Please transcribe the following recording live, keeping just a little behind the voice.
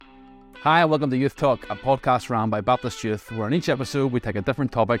Hi, welcome to Youth Talk, a podcast run by Baptist Youth, where in each episode we take a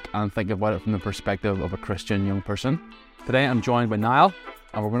different topic and think about it from the perspective of a Christian young person. Today I'm joined by Niall,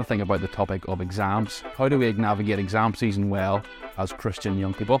 and we're going to think about the topic of exams. How do we navigate exam season well as Christian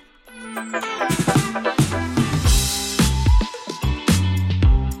young people?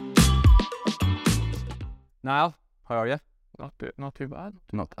 Niall, how are you? Not too bad.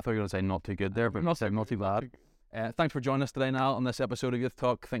 I thought you were going to say not too good there, but not too bad. Thanks for joining us today, Niall, on this episode of Youth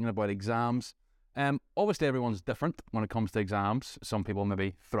Talk, thinking about exams. Obviously, everyone's different when it comes to exams. Some people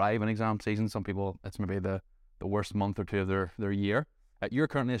maybe thrive in exam season. Some people, it's maybe the worst month or two of their year. You're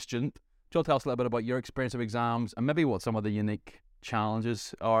currently a student. Do you tell us a little bit about your experience of exams and maybe what some of the unique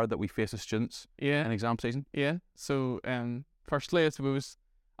challenges are that we face as students in exam season? Yeah. So, firstly, I suppose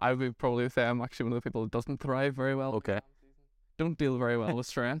I would probably say I'm actually one of the people that doesn't thrive very well. Okay. Don't deal very well with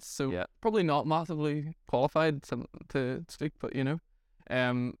stress, so probably not massively qualified to speak, but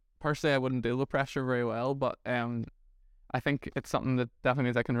personally I wouldn't deal with pressure very well, but I think it's something that definitely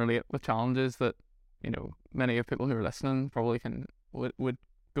means I can relate with challenges that many of people who are listening probably would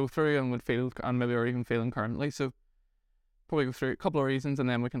go through and would feel, and maybe are even feeling currently. So probably go through a couple of reasons and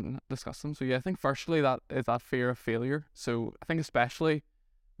then we can discuss them. So I think firstly that is that fear of failure. So I think especially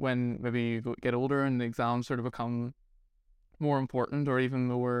when maybe you get older and the exams sort of become more important or even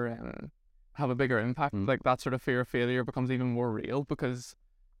more have a bigger impact, like that sort of fear of failure becomes even more real, because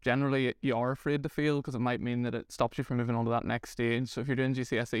generally you are afraid to fail because it might mean that it stops you from moving on to that next stage. So if you're doing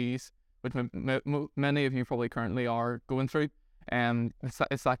GCSEs, which many of you probably currently are going through,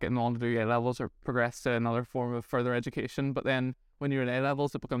 it's like getting on to do A-levels or progress to another form of further education. But then when you're in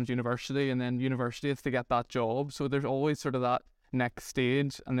A-levels, it becomes university, and then university is to get that job. So there's always sort of that next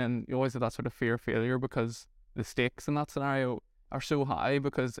stage, and then you always have that sort of fear of failure because the stakes in that scenario are so high,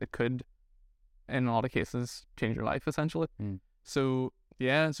 because it could, in a lot of cases, change your life essentially. So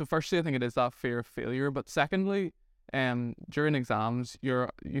firstly I think it is that fear of failure, but secondly, during exams you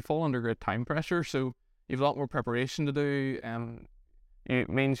fall under great time pressure, so you have a lot more preparation to do. It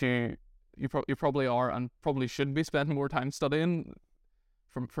means you probably are and probably should be spending more time studying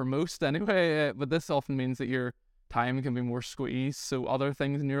for most anyway, but this often means that your time can be more squeezed, so other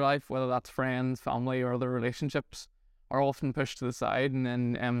things in your life, whether that's friends, family or other relationships, are often pushed to the side, and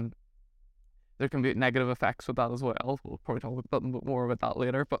then there can be negative effects with that as well. We'll probably talk a bit more about that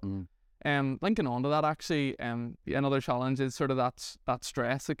later, but linking on to that actually, another challenge is sort of that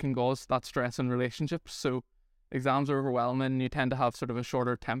stress. It can cause that stress in relationships. So exams are overwhelming, you tend to have sort of a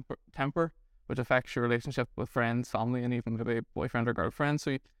shorter temper, which affects your relationship with friends, family, and even maybe boyfriend or girlfriend.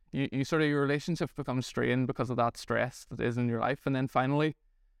 So you sort of, your relationship becomes strained because of that stress that is in your life. And then finally,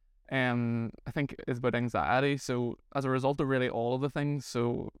 I think it's about anxiety. So as a result of really all of the things,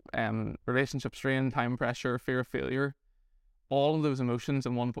 so relationship strain, time pressure, fear of failure, all of those emotions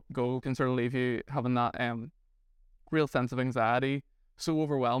in one go can sort of leave you having that real sense of anxiety, so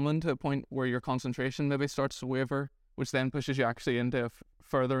overwhelming to a point where your concentration maybe starts to waver, which then pushes you actually into a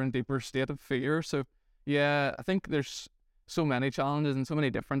further and deeper state of fear. So I think there's so many challenges and so many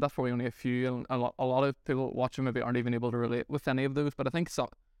different. That's probably only a few, and a lot of people watching maybe aren't even able to relate with any of those, but I think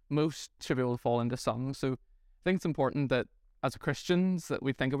most should be able to fall into some. So I think it's important that as Christians that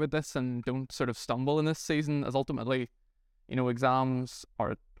we think about this and don't sort of stumble in this season, as ultimately, exams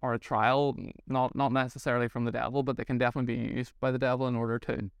are a trial, not necessarily from the devil, but they can definitely be used by the devil in order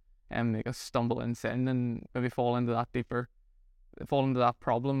to make us stumble in sin and maybe fall into that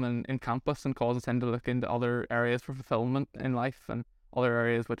problem and in campus, and cause us to look into other areas for fulfillment in life and other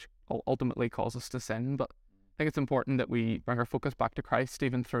areas which ultimately cause us to sin. But I think it's important that we bring our focus back to Christ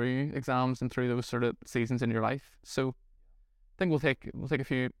even through exams and through those sort of seasons in your life. So I think we'll take a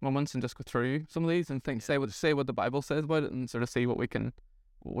few moments and just go through some of these and say what the Bible says about it and sort of see what we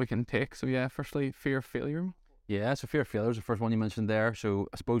can take. So firstly, fear of failure. Yeah, so fear of failure is the first one you mentioned there. So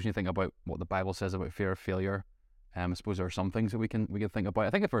I suppose when you think about what the Bible says about fear of failure, I suppose there are some things that we can think about.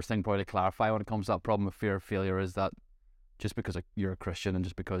 I think the first thing probably to clarify when it comes to that problem of fear of failure is that just because you're a Christian and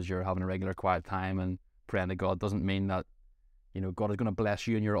just because you're having a regular quiet time and praying to God doesn't mean that God is going to bless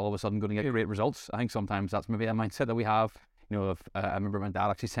you and you're all of a sudden going to get great results. I think sometimes that's maybe a mindset that we have. I remember my dad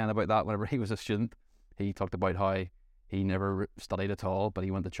actually saying about that whenever he was a student. He talked about how he never studied at all, but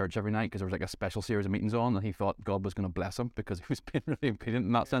he went to church every night because there was like a special series of meetings on, and he thought God was going to bless him because he was being really obedient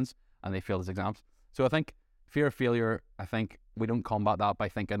in that sense, and they failed his exams. So I think fear of failure, I think we don't combat that by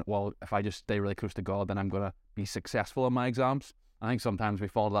thinking, well, if I just stay really close to God, then I'm going to be successful in my exams. I think sometimes we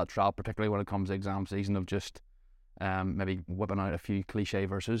fall into that trap, particularly when it comes to exam season, of just maybe whipping out a few cliche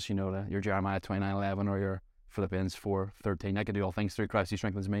verses, your Jeremiah 29:11 or your Philippians 4:13. I can do all things through Christ who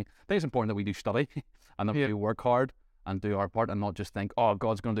strengthens me. I think it's important that we do study and that we do work hard and do our part and not just think, oh,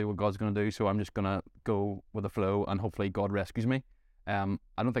 God's going to do what God's going to do, so I'm just going to go with the flow and hopefully God rescues me. I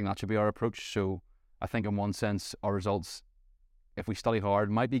don't think that should be our approach. So I think in one sense, our results, if we study hard,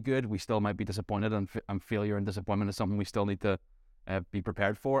 might be good. We still might be disappointed, and failure and disappointment is something we still need to be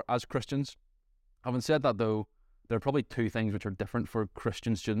prepared for as Christians. Having said that, though, there are probably two things which are different for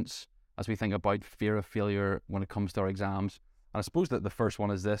Christian students as we think about fear of failure when it comes to our exams. And I suppose that the first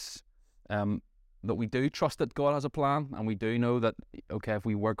one is this, that we do trust that God has a plan, and we do know that, okay, if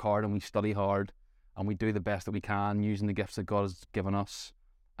we work hard and we study hard and we do the best that we can using the gifts that God has given us,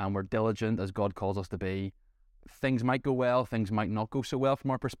 and we're diligent as God calls us to be, things might go well, things might not go so well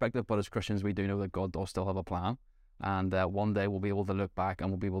from our perspective, but as Christians we do know that God does still have a plan, and one day we'll be able to look back and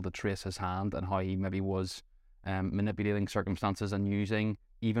we'll be able to trace his hand and how he maybe was manipulating circumstances and using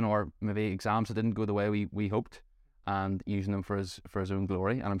even our maybe exams that didn't go the way we hoped, and using them for his own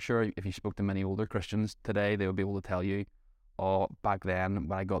glory. And I'm sure if you spoke to many older Christians today, they would be able to tell you, oh, back then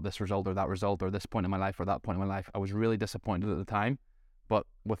when I got this result or that result or this point in my life or that point in my life, I was really disappointed at the time. But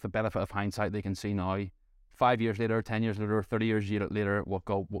with the benefit of hindsight, they can see now, 5 years later, 10 years later, 30 years later, what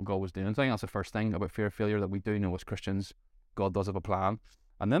God was doing. So I think that's the first thing about fear of failure, that we do know as Christians, God does have a plan.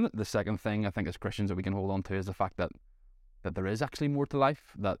 And then the second thing I think as Christians that we can hold on to is the fact that there is actually more to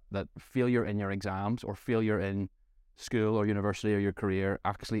life, that failure in your exams or failure in school or university or your career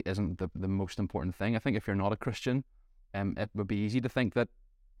actually isn't the most important thing. I think if you're not a Christian, it would be easy to think that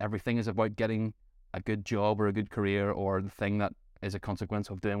everything is about getting a good job or a good career, or the thing that is a consequence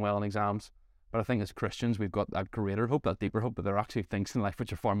of doing well in exams. But I think as Christians, we've got that greater hope, that deeper hope, that there are actually things in life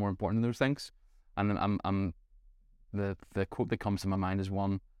which are far more important than those things. And the quote that comes to my mind is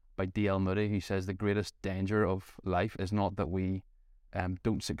one by D.L. Moody, who says the greatest danger of life is not that we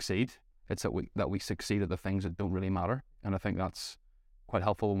don't succeed, it's that we succeed at the things that don't really matter. And I think that's quite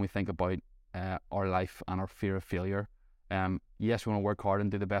helpful when we think about our life and our fear of failure. Yes, we want to work hard and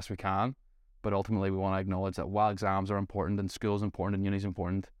do the best we can, but ultimately we want to acknowledge that while exams are important and school's important and uni's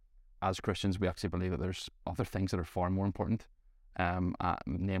important, as Christians we actually believe that there's other things that are far more important,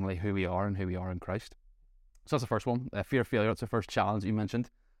 namely who we are and who we are in Christ. So that's the first one, fear of failure. That's the first challenge you mentioned.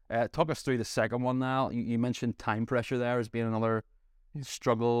 Talk us through the second one now. You mentioned time pressure there as being another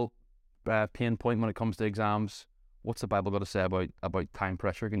struggle, pain point when it comes to exams. What's the Bible got to say about time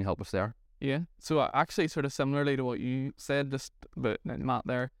pressure? Can you help us there? Yeah, so actually sort of similarly to what you said, just about Matt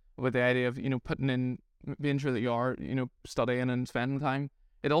there, with the idea of, putting in, being sure that you are, studying and spending time.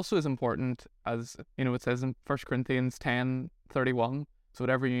 It also is important, as, it says in 1 Corinthians 10:31, so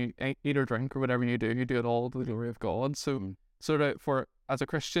whatever you eat or drink or whatever you do it all to the glory of God. So sort of as a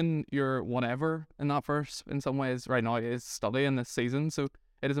Christian, your whatever in that verse in some ways right now is study in this season. So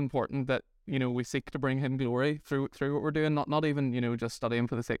it is important that, we seek to bring him glory through what we're doing, not even, just studying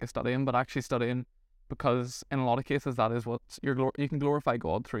for the sake of studying, but actually studying because in a lot of cases that is what you can glorify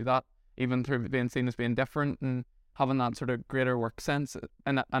God through that, even through being seen as being different and having that sort of greater work sense,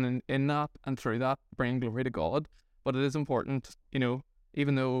 and in that and through that bringing glory to God. But it is important,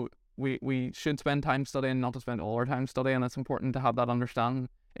 even though we should spend time studying, not to spend all our time studying, it's important to have that understanding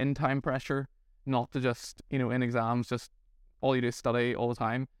in time pressure, not to just, in exams, just all you do is study all the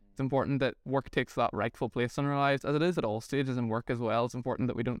time. It's important that work takes that rightful place in our lives, as it is at all stages in work as well. It's important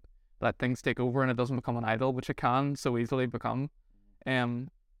that we don't let things take over and it doesn't become an idol, which it can so easily become.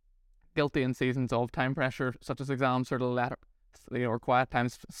 Guilty in seasons of time pressure, such as exams, sort of or quiet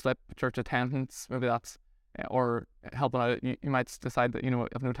times slip, church attendance, maybe that's, or helping out. You might decide that, you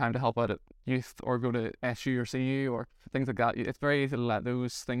have no time to help out at youth or go to SU or CU or things like that. It's very easy to let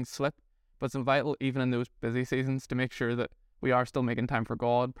those things slip, but it's vital even in those busy seasons to make sure that we are still making time for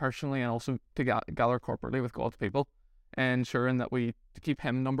God personally, and also to gather corporately with God's people, and ensuring that we keep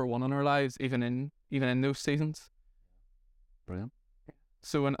him number one in our lives, even in those seasons. Brilliant.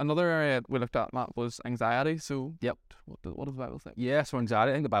 So another area we looked at, Matt, was anxiety. So yep, what does the Bible say? Yeah, so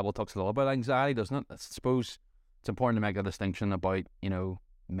anxiety, I think the Bible talks a lot about anxiety, doesn't it? I suppose it's important to make a distinction about,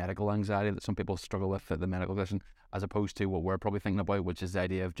 medical anxiety that some people struggle with at the medical condition, as opposed to what we're probably thinking about, which is the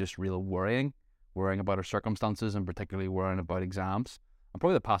idea of just real worrying about our circumstances, and particularly worrying about exams. And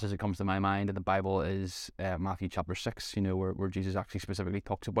probably the passage that comes to my mind in the Bible is Matthew chapter 6, where Jesus actually specifically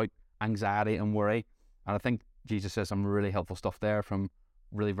talks about anxiety and worry. And I think Jesus says some really helpful stuff there, from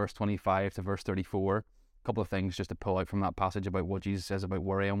really verse 25 to verse 34. A couple of things just to pull out from that passage about what Jesus says about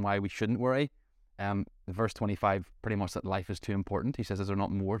worry and why we shouldn't worry. Verse 25, pretty much that life is too important. He says, is there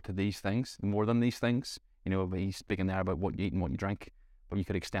not more to these things, more than these things? He's speaking there about what you eat and what you drink, but you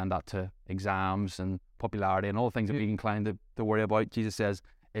could extend that to exams and popularity and all the things that we inclined to worry about. Jesus says,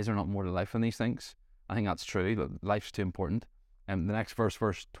 is there not more to life than these things? I think that's true, that life's too important. The next verse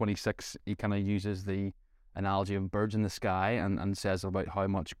 26, he kind of uses the analogy of birds in the sky and says about how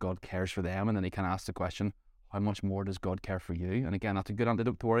much God cares for them, and then he kind of asks the question, how much more does God care for you? And again, that's a good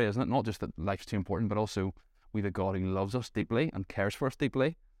antidote to worry, isn't it? Not just that life's too important, but also we have a God who loves us deeply and cares for us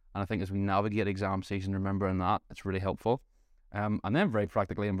deeply. And I think as we navigate exam season, remembering that, it's really helpful. And then very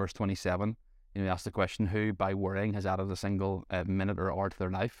practically in verse 27, he asks the question, who by worrying has added a single minute or hour to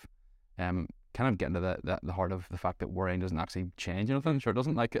their life? Kind of getting to the heart of the fact that worrying doesn't actually change anything. Sure, it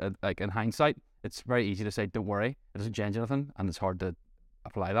doesn't. Like in hindsight, it's very easy to say, don't worry. It doesn't change anything, and it's hard to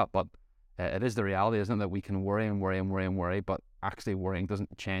apply that. But it is the reality, isn't it, that we can worry and worry and worry and worry, but actually worrying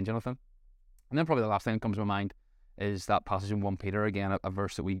doesn't change anything. And then probably the last thing that comes to my mind is that passage in 1 Peter, again, a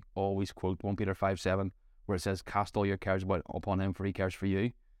verse that we always quote, 1 Peter 5:7, where it says, cast all your cares upon him, for he cares for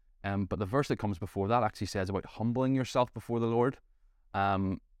you. But the verse that comes before that actually says about humbling yourself before the Lord.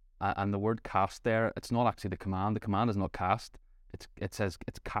 And the word cast there, it's not actually the command. The command is not cast. It says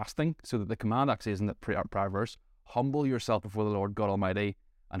it's casting. So that the command actually is in the prior verse. Humble yourself before the Lord God Almighty.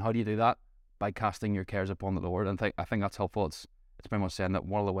 And how do you do that? By casting your cares upon the Lord. And I think that's helpful. It's pretty much saying that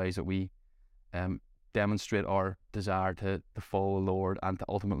one of the ways that we demonstrate our desire to follow the Lord and to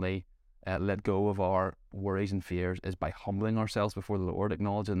ultimately let go of our worries and fears is by humbling ourselves before the Lord,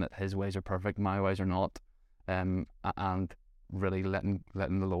 acknowledging that his ways are perfect, my ways are not, and really letting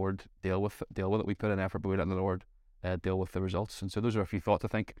the Lord deal with it. We put in effort, but we let the Lord deal with the results. And so those are a few thoughts, I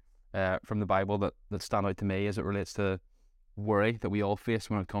think, from the Bible that stand out to me as it relates to worry that we all face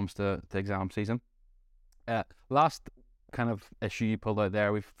when it comes to exam season. Last kind of issue you pulled out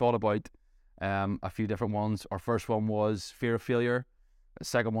there, we've thought about a few different ones. Our first one was fear of failure. The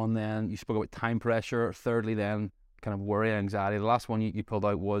second one, then you spoke about time pressure. Thirdly, then kind of worry and anxiety. The last one you pulled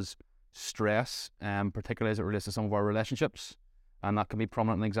out was stress, particularly as it relates to some of our relationships, and that can be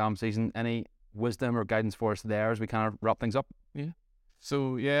prominent in the exam season. Any wisdom or guidance for us there as we kind of wrap things up? Yeah.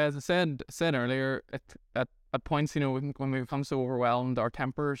 So yeah, as I said earlier, at points, when we become so overwhelmed, our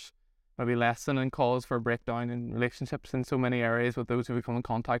tempers maybe lessen and cause for breakdown in relationships in so many areas with those who we come in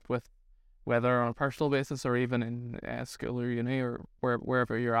contact with, whether on a personal basis or even in school or uni or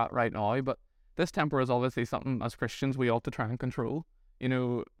wherever you're at right now. But this temper is obviously something as Christians we ought to try and control.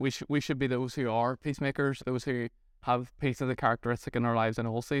 We should be those who are peacemakers, those who have peace as a characteristic in our lives in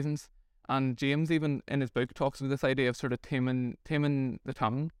all seasons. And James, even in his book, talks about this idea of sort of taming the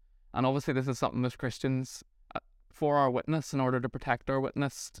tongue. And obviously this is something as Christians, for our witness, in order to protect our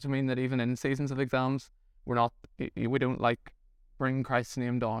witness, to mean that even in seasons of exams, we don't like bring Christ's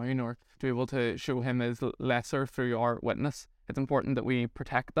name down or to be able to show him as lesser through our witness. It's important that we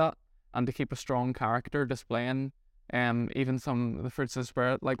protect that and to keep a strong character, displaying even some of the fruits of the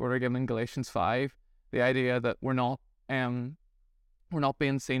Spirit, like we're given in Galatians 5. The idea that we're not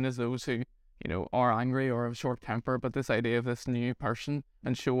being seen as those who are angry or have short temper, but this idea of this new person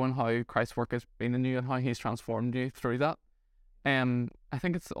and showing how Christ's work has been in you and how he's transformed you through that. I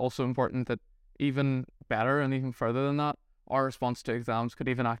think it's also important that even better and even further than that, our response to exams could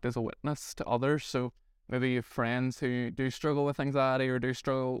even act as a witness to others. So maybe you have friends who do struggle with anxiety or do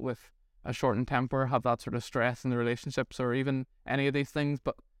struggle with a shortened temper, have that sort of stress in the relationships or even any of these things,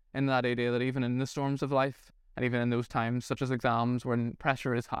 but in that idea that even in the storms of life and even in those times such as exams when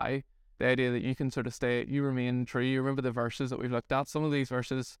pressure is high, the idea that you can sort of you remain true. You remember the verses that we've looked at. Some of these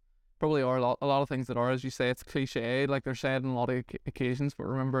verses probably are a lot of things that are, as you say, it's cliched, like they're said on a lot of occasions, but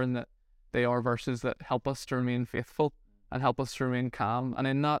remembering that they are verses that help us to remain faithful and help us to remain calm. And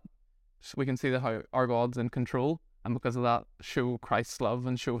in that, we can see that how our God's in control, and because of that, show Christ's love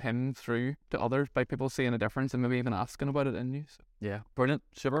and show him through to others by people seeing a difference and maybe even asking about it in you. So. Yeah, brilliant,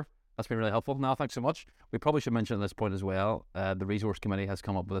 super. That's been really helpful. Now, thanks so much. We probably should mention at this point as well, the Resource Committee has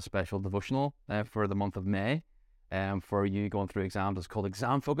come up with a special devotional for the month of May for you going through exams. It's called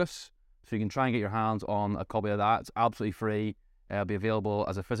Exam Focus. So you can try and get your hands on a copy of that. It's absolutely free. It'll be available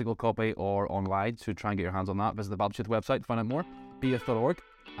as a physical copy or online. So try and get your hands on that. Visit the Baptist Youth website to find out more, beyouth.org.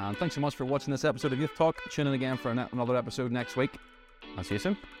 And thanks so much for watching this episode of Youth Talk. Tune in again for another episode next week. I'll see you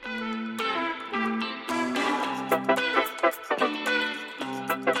soon.